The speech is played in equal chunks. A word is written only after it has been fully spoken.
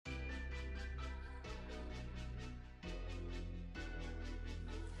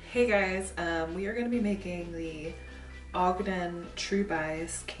Hey guys, we are going to be making the Ogden True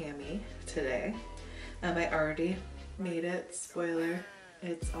Bias Cami today. I already made it, spoiler,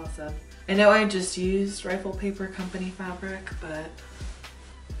 it's awesome. I know I just used Rifle Paper Company fabric, but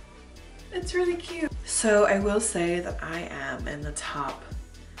it's really cute. So I will say that I am in the top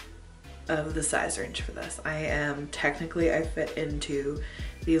of the size range for this. I fit into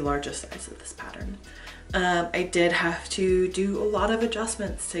the largest size of this pattern. I did have to do a lot of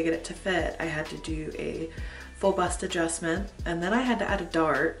adjustments to get it to fit. I had to do a full bust adjustment, and then I had to add a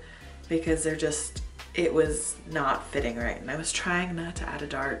dart because it was not fitting right. And I was trying not to add a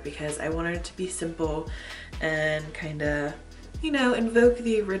dart because I wanted it to be simple and kind of, you know, invoke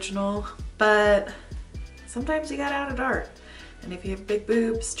the original, but sometimes you gotta add a dart. And if you have big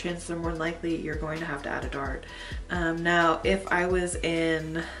boobs, chances are more likely you're going to have to add a dart. Now, if I was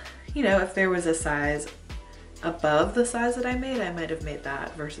in, you know, if there was a size above the size that I made, I might have made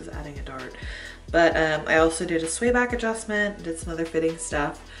that versus adding a dart. But I also did a swayback adjustment, did some other fitting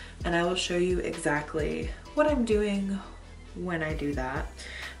stuff, and I will show you exactly what I'm doing when I do that.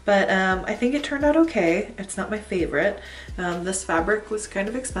 But I think it turned out okay. It's not my favorite. This fabric was kind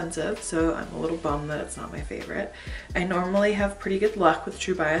of expensive, so I'm a little bummed that it's not my favorite. I normally have pretty good luck with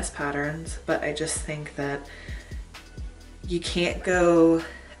True Bias patterns, but I just think that you can't go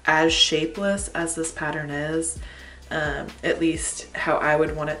as shapeless as this pattern is, at least how I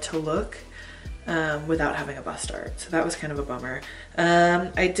would want it to look, without having a bust dart. So that was kind of a bummer.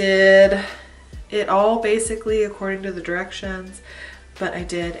 I did it all basically according to the directions, but I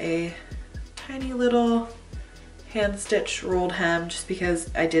did a tiny little hand stitch rolled hem just because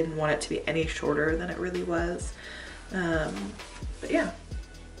I didn't want it to be any shorter than it really was. But yeah,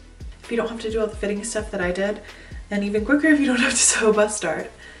 if you don't have to do all the fitting stuff that I did, and even quicker if you don't have to sew a bust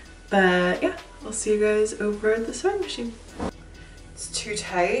dart. But yeah, I'll see you guys over at the sewing machine. It's too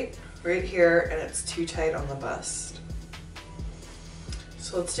tight right here, and it's too tight on the bust.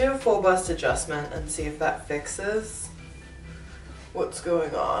 So let's do a full bust adjustment and see if that fixes what's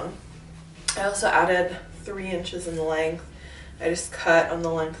going on. I also added 3 inches in length. I just cut on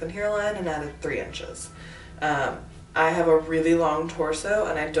the length and hairline and added 3 inches. I have a really long torso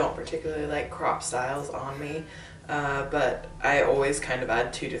and I don't particularly like crop styles on me. But I always kind of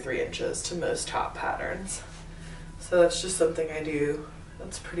add 2 to 3 inches to most top patterns. So that's just something I do.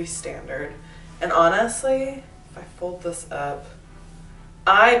 That's pretty standard. And honestly, if I fold this up,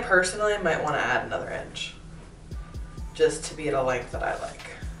 I personally might want to add another inch just to be at a length that I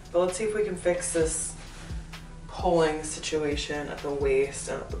like. But let's see if we can fix this pulling situation at the waist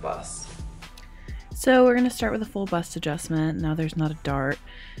and at the bust. So we're going to start with a full bust adjustment. Now there's not a dart,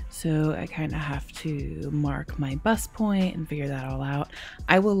 so I kind of have to mark my bust point and figure that all out.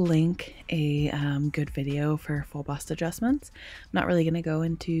 I will link a good video for full bust adjustments. I'm not really going to go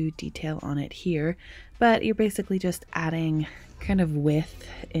into detail on it here, but you're basically just adding kind of width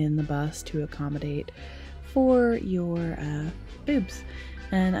in the bust to accommodate for your boobs.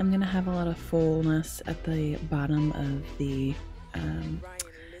 And I'm going to have a lot of fullness at the bottom of the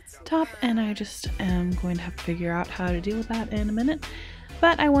top, and I just am going to have to figure out how to deal with that in a minute.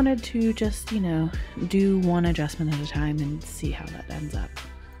 But I wanted to just, you know, do one adjustment at a time and see how that ends up.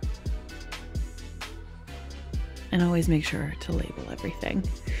 And always make sure to label everything.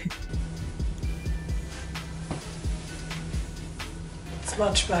 It's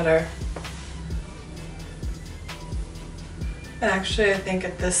much better. And actually I think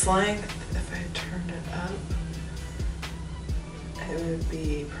at this length, if I turned it up, it would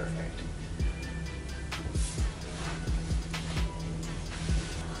be perfect.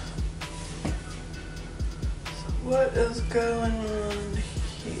 So what is going on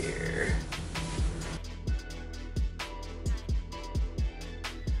here?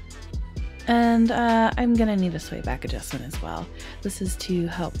 And I'm gonna need a swayback adjustment as well. This is to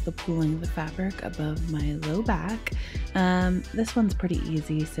help the pooling of the fabric above my low back. This one's pretty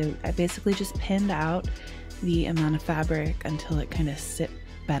easy, so I basically just pinned out the amount of fabric until it kind of sit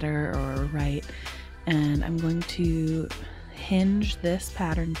better or right, and I'm going to hinge this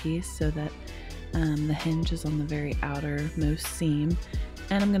pattern piece so that the hinge is on the very outermost seam,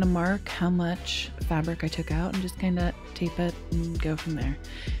 and I'm going to mark how much fabric I took out and just kind of tape it and go from there.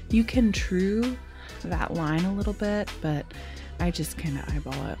 You can true that line a little bit, but I just kind of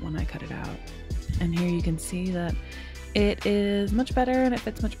eyeball it when I cut it out. And here you can see that it is much better and it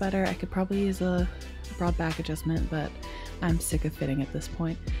fits much better. I could probably use a broad back adjustment, but I'm sick of fitting at this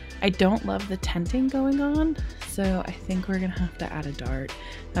point. I don't love the tenting going on, so I think we're gonna have to add a dart.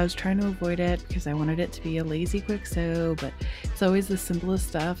 I was trying to avoid it because I wanted it to be a lazy quick sew, but it's always the simplest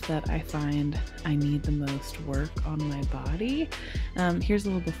stuff that I find I need the most work on my body. Here's a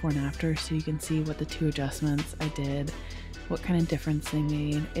little before and after so you can see what the two adjustments I did, what kind of difference they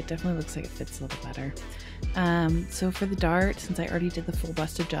made. It definitely looks like it fits a little better. So for the dart, since I already did the full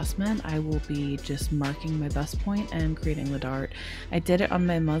bust adjustment, I will be just marking my bust point and creating the dart. I did it on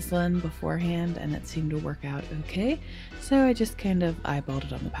my muslin beforehand and it seemed to work out okay, so I just kind of eyeballed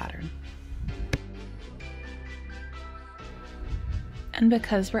it on the pattern. And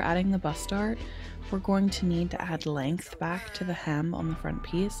because we're adding the bust dart, we're going to need to add length back to the hem on the front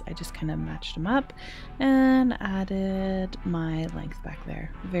piece. I just kind of matched them up and added my length back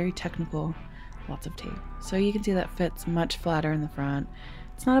there. Very technical, lots of tape. So you can see that fits much flatter in the front.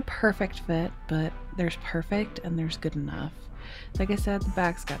 It's not a perfect fit, but there's perfect and there's good enough. Like I said, the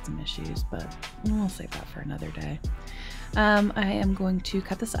back's got some issues, but we'll save that for another day. I am going to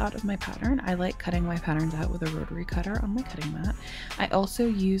cut this out of my pattern. I like cutting my patterns out with a rotary cutter on my cutting mat. I also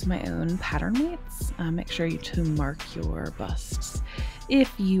use my own pattern weights. Make sure you to mark your busts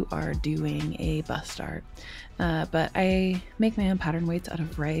if you are doing a bust art. But I make my own pattern weights out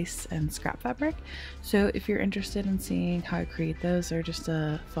of rice and scrap fabric. So if you're interested in seeing how I create those, or just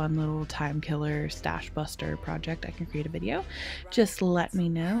a fun little time killer stash buster project, I can create a video. Just let me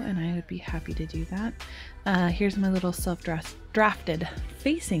know and I would be happy to do that. Here's my little self-drafted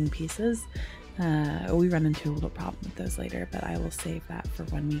facing pieces. We run into a little problem with those later, but I will save that for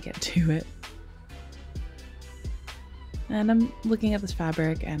when we get to it. And I'm looking at this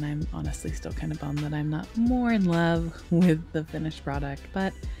fabric and I'm honestly still kind of bummed that I'm not more in love with the finished product,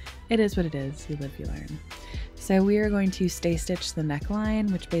 but it is what it is. You live, you learn. So we are going to stay stitch the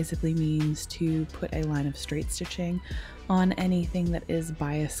neckline, which basically means to put a line of straight stitching on anything that is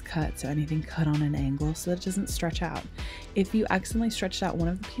bias cut, so anything cut on an angle so that it doesn't stretch out. If you accidentally stretched out one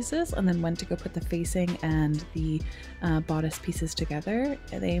of the pieces and then went to go put the facing and the bodice pieces together,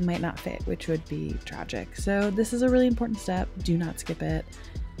 they might not fit, which would be tragic. So this is a really important step. Do not skip it.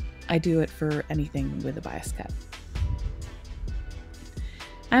 I do it for anything with a bias cut.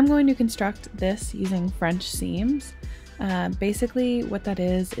 I'm going to construct this using French seams. Basically what that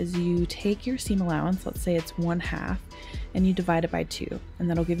is you take your seam allowance, let's say it's 1/2, and you divide it by 2, and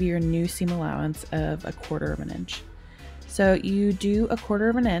that'll give you your new seam allowance of 1/4 inch. So you do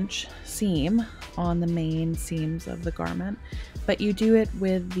 1/4 inch seam on the main seams of the garment, but you do it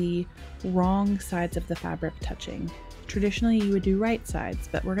with the wrong sides of the fabric touching. Traditionally you would do right sides,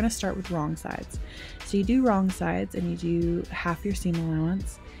 but we're going to start with wrong sides. So you do wrong sides and you do half your seam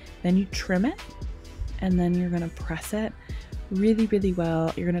allowance, then you trim it, and then you're going to press it really, really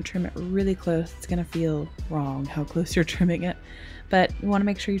well. You're going to trim it really close. It's going to feel wrong how close you're trimming it, but you want to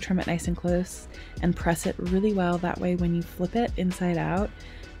make sure you trim it nice and close and press it really well. That way when you flip it inside out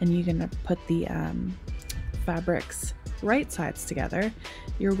and you're going to put the fabric's right sides together,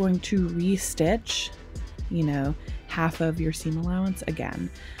 you're going to re-stitch, you know, half of your seam allowance again,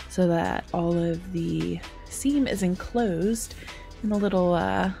 so that all of the seam is enclosed in a little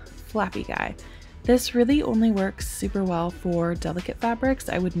flappy guy. This really only works super well for delicate fabrics.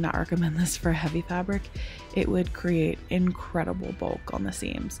 I would not recommend this for heavy fabric. It would create incredible bulk on the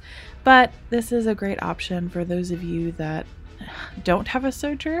seams. But this is a great option for those of you that don't have a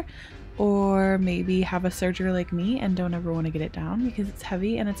serger, or maybe have a serger like me and don't ever want to get it down because it's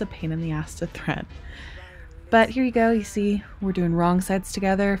heavy and it's a pain in the ass to thread. But here you go, you see we're doing wrong sides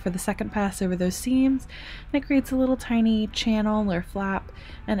together for the second pass over those seams, and it creates a little tiny channel or flap,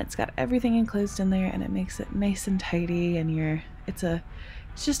 and it's got everything enclosed in there, and it makes it nice and tidy, and it's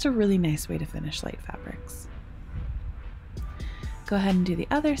just a really nice way to finish light fabrics. Go ahead and do the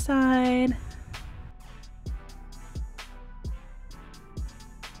other side.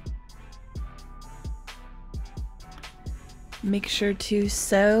 Make sure to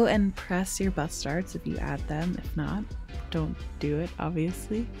sew and press your bust darts if you add them. If not, don't do it,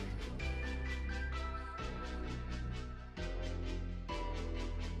 obviously.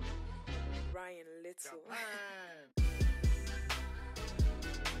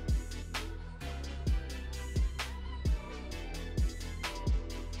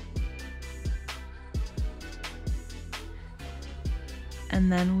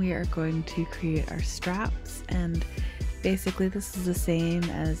 And then we are going to create our straps, and basically this is the same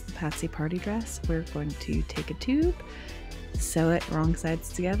as the Patsy party dress. We're going to take a tube, sew it wrong sides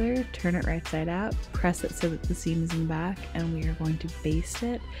together, turn it right side out, press it so that the seam is in the back, and we are going to baste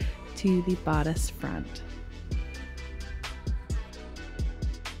it to the bodice front.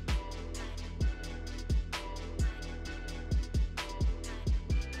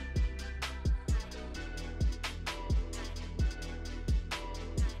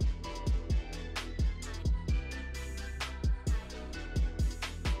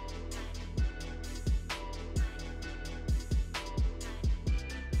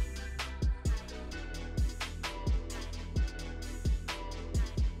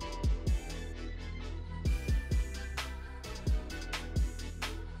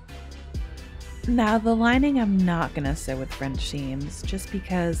 Now the lining I'm not gonna sew with French seams just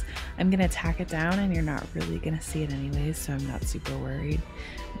because I'm gonna tack it down and you're not really gonna see it anyways, so I'm not super worried.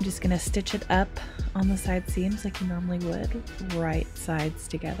 I'm just gonna stitch it up on the side seams like you normally would, right sides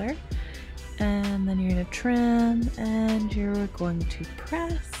together. And then you're gonna trim and you're going to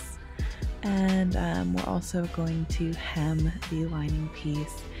press, and we're also going to hem the lining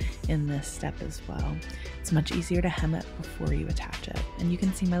piece in this step as well. It's much easier to hem it before you attach it. And you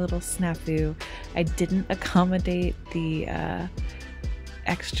can see my little snafu. I didn't accommodate the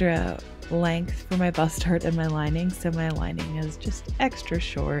extra length for my bust dart and my lining, so my lining is just extra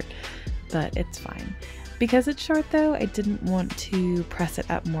short, but it's fine. Because it's short though, I didn't want to press it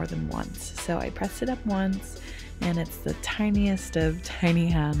up more than once. So I pressed it up once, and it's the tiniest of tiny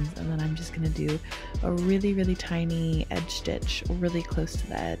hems, and then I'm just gonna do a really, really tiny edge stitch really close to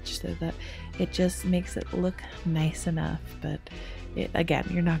the edge so that it just makes it look nice enough, but again,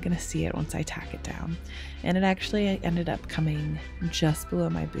 you're not gonna see it once I tack it down. And it actually ended up coming just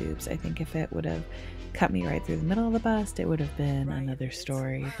below my boobs. I think if it would have cut me right through the middle of the bust, it would have been another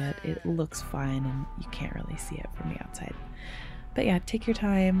story, but it looks fine and you can't really see it from the outside. But yeah, take your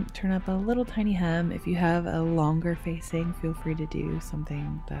time, turn up a little tiny hem. If you have a longer facing, feel free to do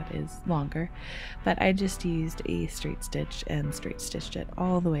something that is longer. But I just used a straight stitch and straight stitched it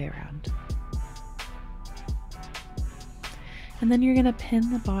all the way around. And then you're gonna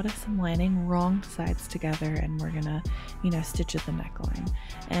pin the bodice and lining wrong sides together, and we're gonna, stitch at the neckline.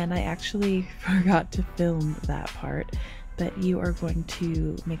 And I actually forgot to film that part, but you are going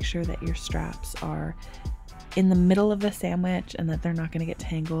to make sure that your straps are in the middle of the sandwich and that they're not going to get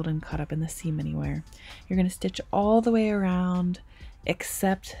tangled and caught up in the seam anywhere. You're going to stitch all the way around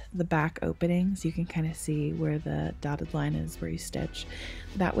except the back openings. You can kind of see where the dotted line is where you stitch.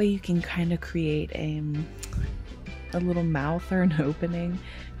 That way you can kind of create a little mouth or an opening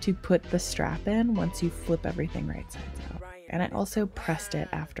to put the strap in once you flip everything right sides out. And I also pressed it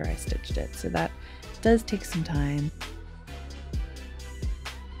after I stitched it, so that does take some time.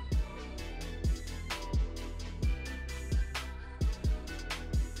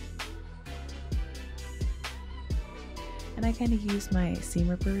 And I kind of used my seam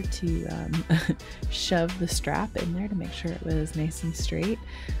ripper to shove the strap in there to make sure it was nice and straight.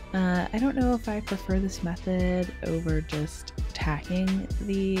 I don't know if I prefer this method over just tacking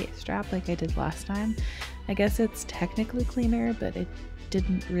the strap like I did last time. I guess it's technically cleaner, but it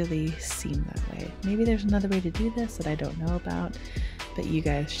didn't really seem that way. Maybe there's another way to do this that I don't know about, but you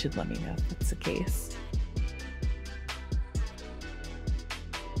guys should let me know if that's the case.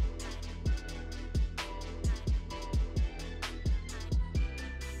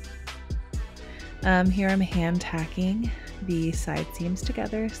 Here I'm hand tacking the side seams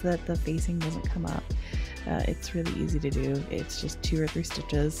together so that the facing doesn't come up. It's really easy to do. It's just 2 or 3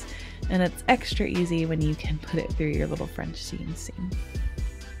 stitches, and it's extra easy when you can put it through your little French seam.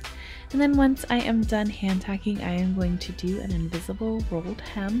 And then once I am done hand tacking, I am going to do an invisible rolled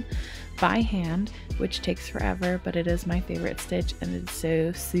hem by hand, which takes forever, but it is my favorite stitch and it's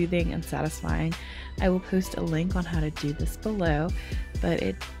so soothing and satisfying. I will post a link on how to do this below, but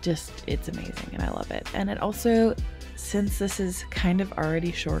it's amazing and I love it. And it also, since this is kind of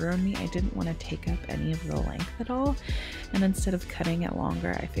already shorter on me, I didn't want to take up any of the length at all. And instead of cutting it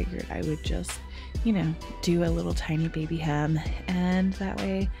longer, I figured I would just, do a little tiny baby hem, and that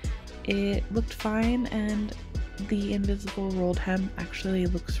way it looked fine, and the invisible rolled hem actually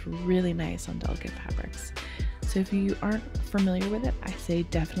looks really nice on delicate fabrics. So if you aren't familiar with it, I say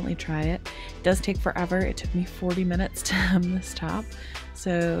definitely try it. It does take forever. It took me 40 minutes to hem this top.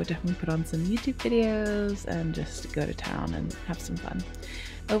 So definitely put on some YouTube videos and just go to town and have some fun.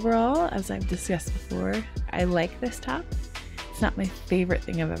 Overall, as I've discussed before, I like this top. It's not my favorite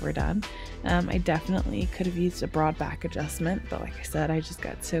thing I've ever done. I definitely could have used a broad back adjustment, but like I said, I just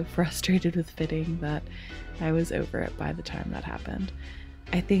got so frustrated with fitting that I was over it by the time that happened.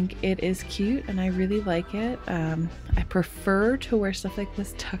 I think it is cute and I really like it. I prefer to wear stuff like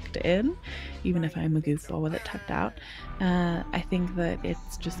this tucked in, even if I'm a goofball with it tucked out. I think that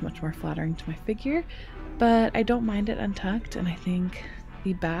it's just much more flattering to my figure, but I don't mind it untucked, and I think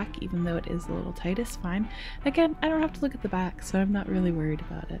the back, even though it is a little tight, is fine. Again, I don't have to look at the back, so I'm not really worried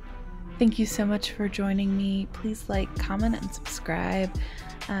about it. Thank you so much for joining me. Please like, comment, and subscribe.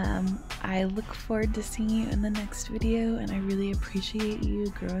 I look forward to seeing you in the next video, and I really appreciate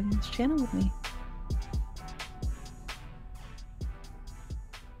you growing this channel with me.